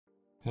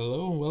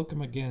Hello and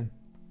welcome again.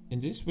 In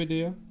this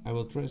video I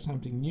will try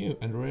something new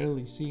and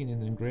rarely seen in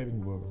the engraving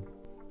world.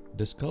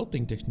 The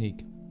sculpting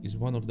technique is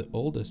one of the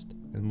oldest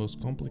and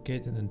most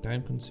complicated and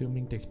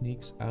time-consuming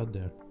techniques out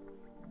there.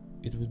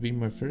 It would be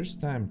my first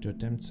time to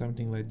attempt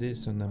something like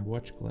this on a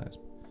watch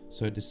clasp,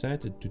 so I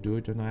decided to do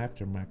it on an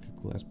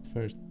aftermarket clasp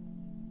first.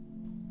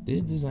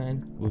 This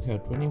design will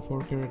have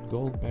 24 karat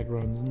gold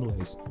background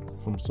inlays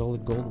from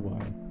solid gold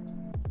wire.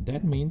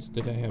 That means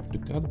that I have to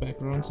cut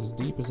backgrounds as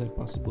deep as I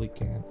possibly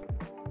can.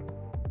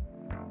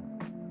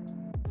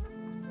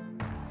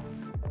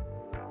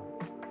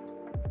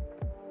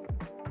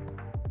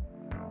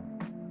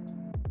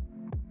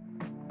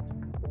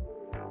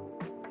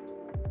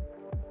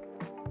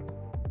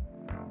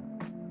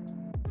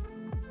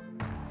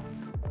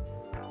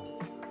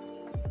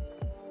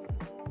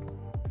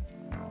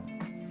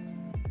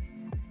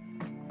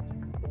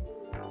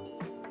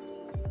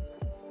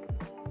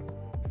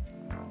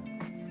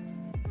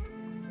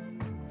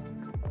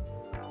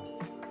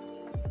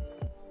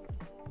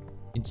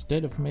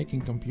 Instead of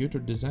making computer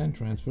design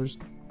transfers,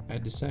 I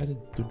decided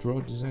to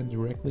draw design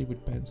directly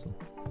with pencil.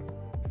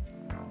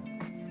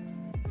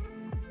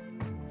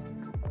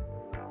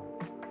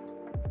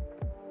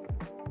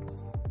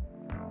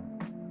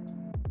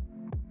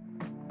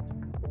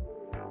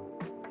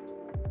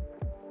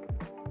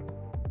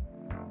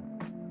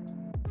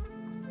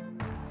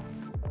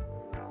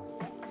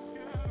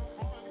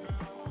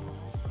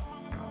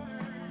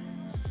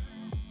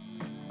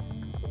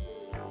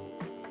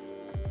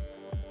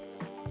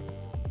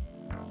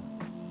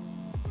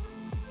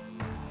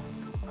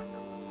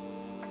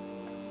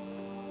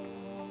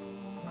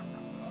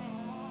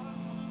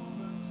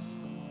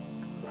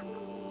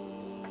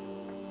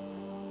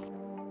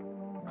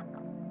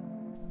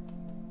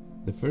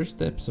 The first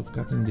steps of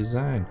cutting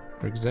design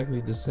are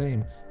exactly the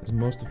same as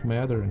most of my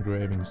other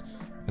engravings,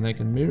 and I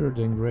can mirror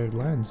the engraved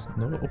lines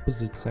on the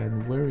opposite side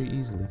very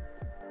easily.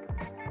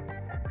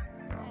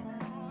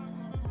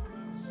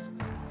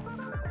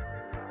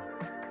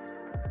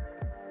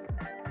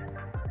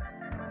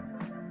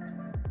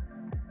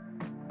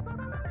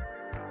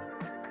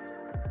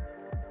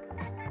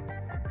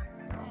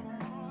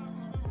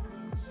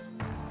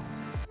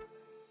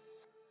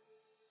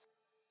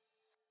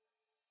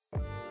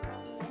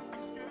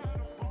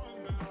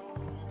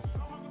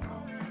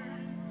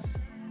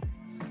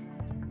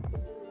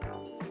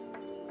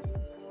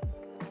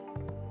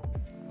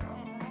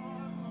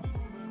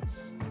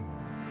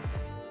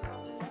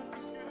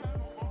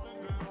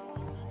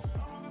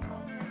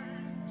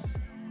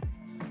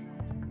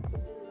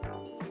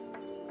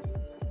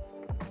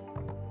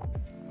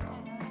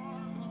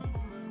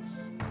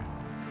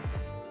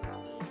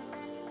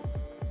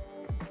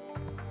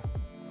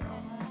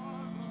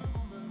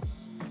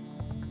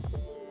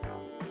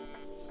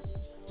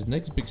 The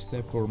next big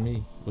step for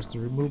me was to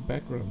remove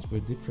backgrounds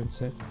with different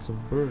sets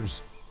of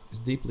burrs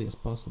as deeply as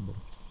possible.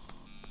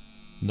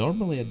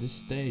 Normally at this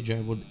stage I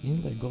would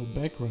inlay gold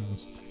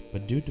backgrounds,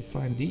 but due to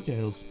fine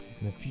details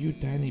and a few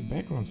tiny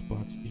background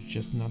spots, it's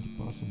just not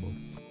possible.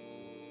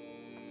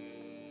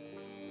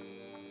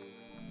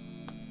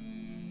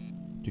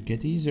 To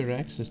get easier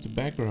access to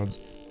backgrounds,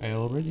 I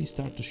already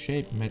start to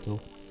shape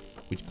metal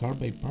with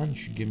carbide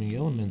punch, giving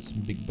elements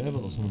big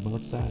bevels on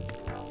both sides.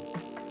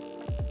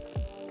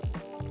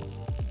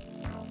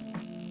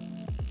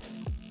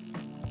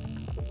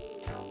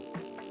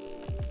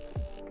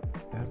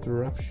 After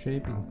rough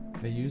shaping,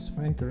 I use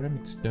fine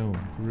ceramic stone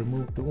to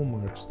remove tool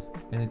marks,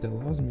 and it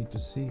allows me to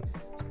see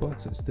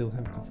spots I still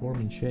have to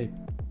form in shape.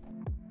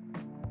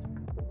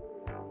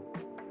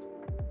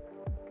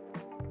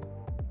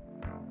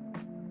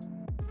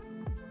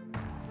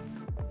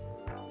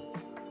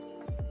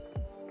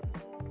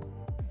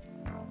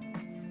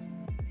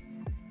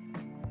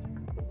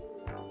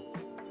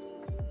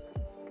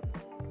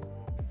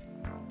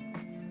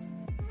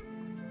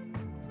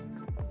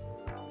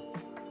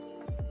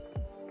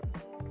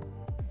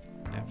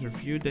 After a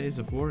few days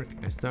of work,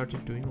 I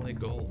started to inlay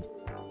gold.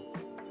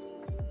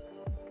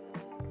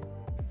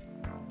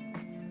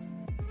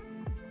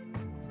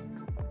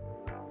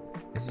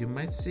 As you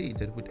might see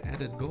that with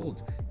added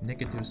gold,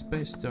 negative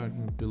space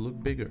starting to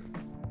look bigger.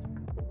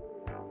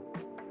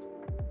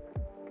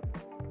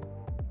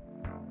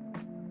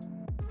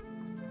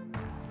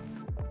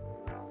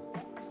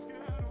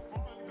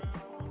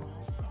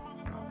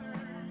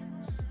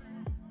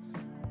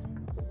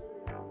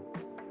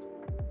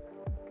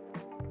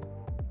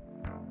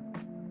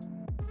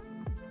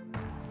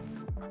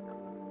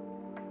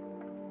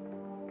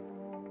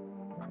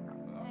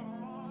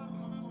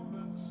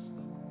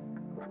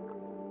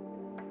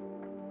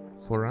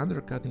 For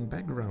undercutting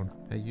background,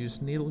 I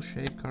use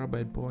needle-shaped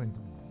carbide point.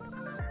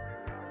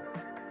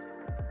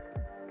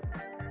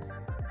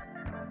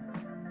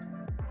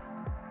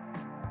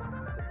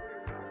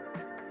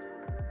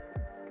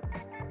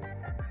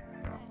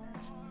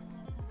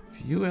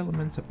 Few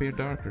elements appear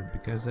darker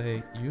because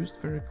I used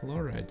Ferric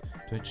chloride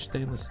to etch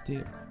stainless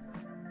steel.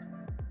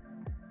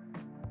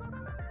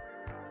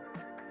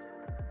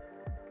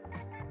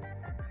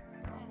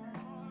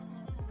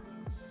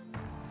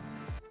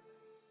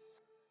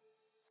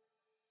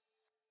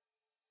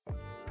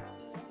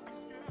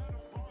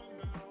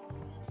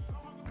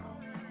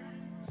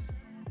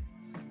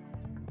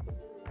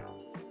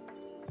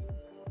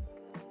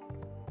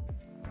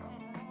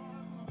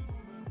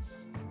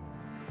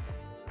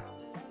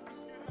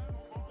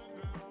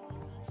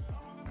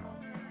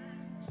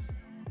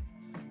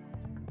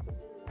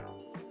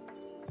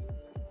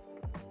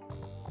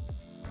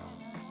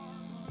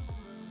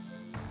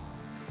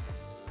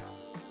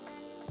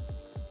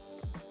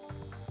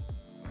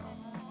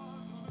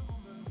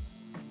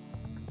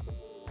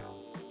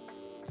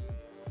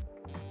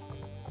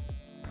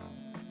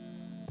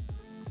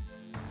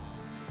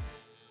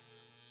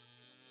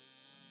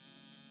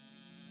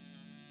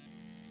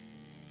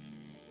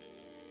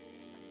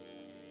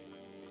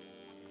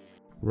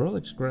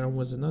 Rolex crown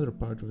was another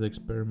part of the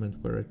experiment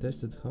where I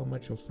tested how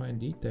much of fine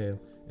detail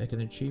I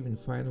can achieve in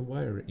fine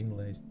wire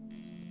inlays.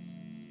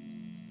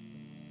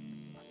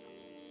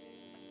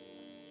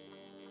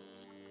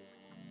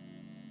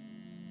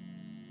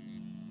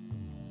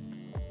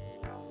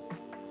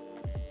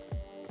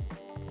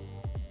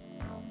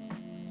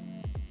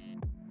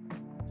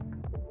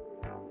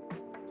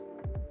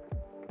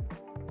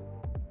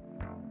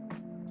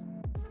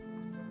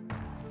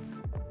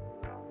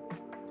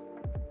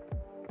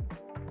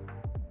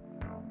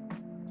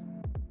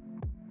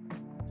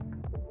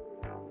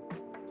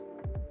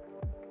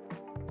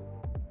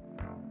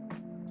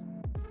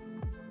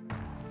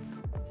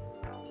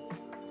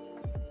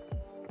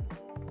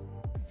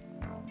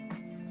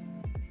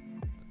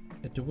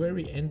 At the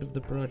very end of the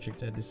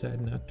project, I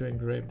decided not to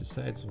engrave the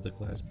sides of the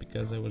clasp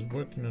because I was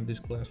working on this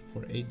clasp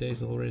for 8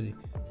 days already.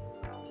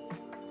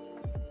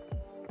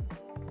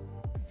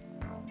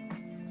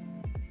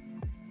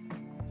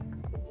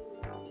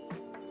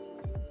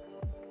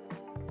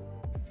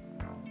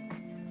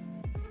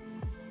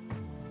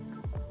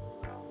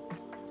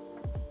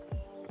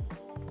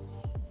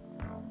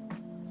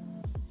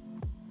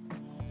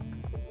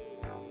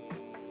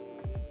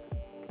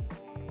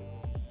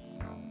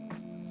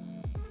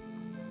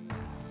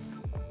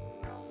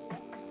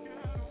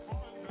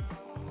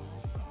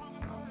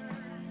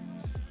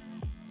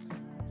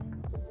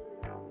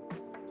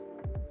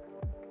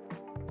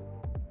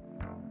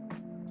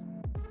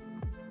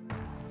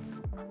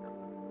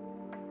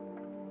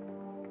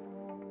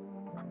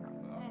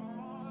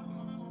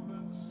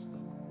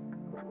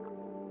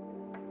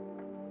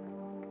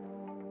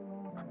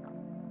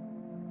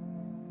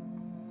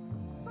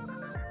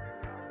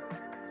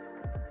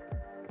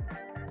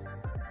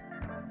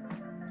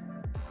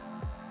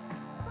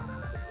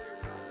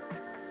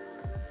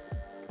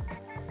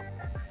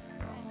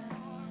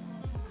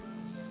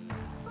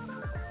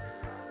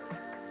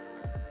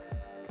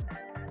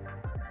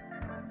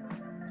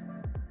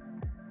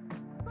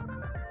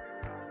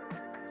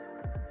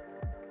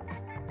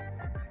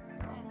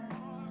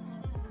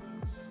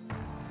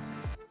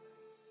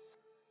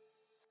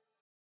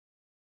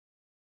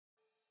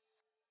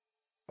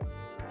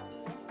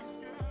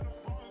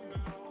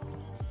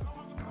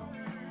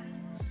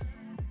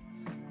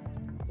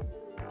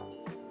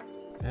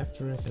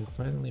 After I had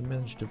finally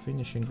managed to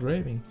finish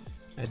engraving,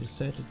 I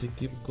decided to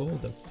give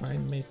gold a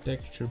fine matte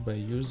texture by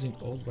using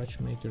old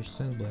watchmaker's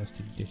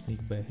sandblasting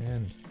technique by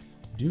hand.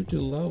 Due to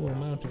low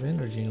amount of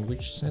energy in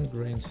which sand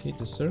grains hit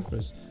the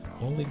surface,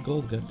 only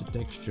gold got the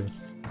texture.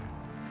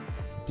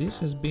 This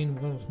has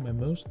been one of my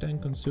most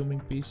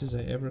time-consuming pieces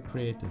I ever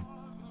created.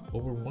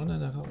 Over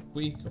 1.5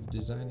 weeks of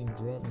designing,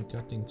 drawing,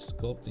 cutting,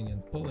 sculpting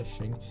and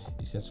polishing,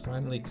 it has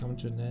finally come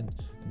to an end,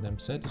 and I'm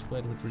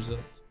satisfied with the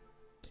result.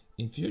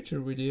 In future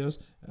videos,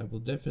 I will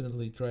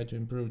definitely try to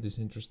improve this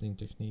interesting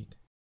technique.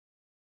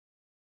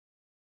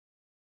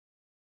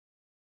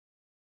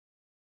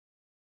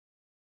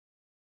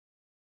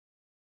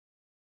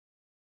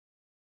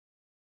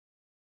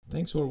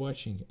 Thanks for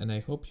watching, and I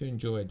hope you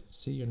enjoyed.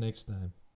 See you next time.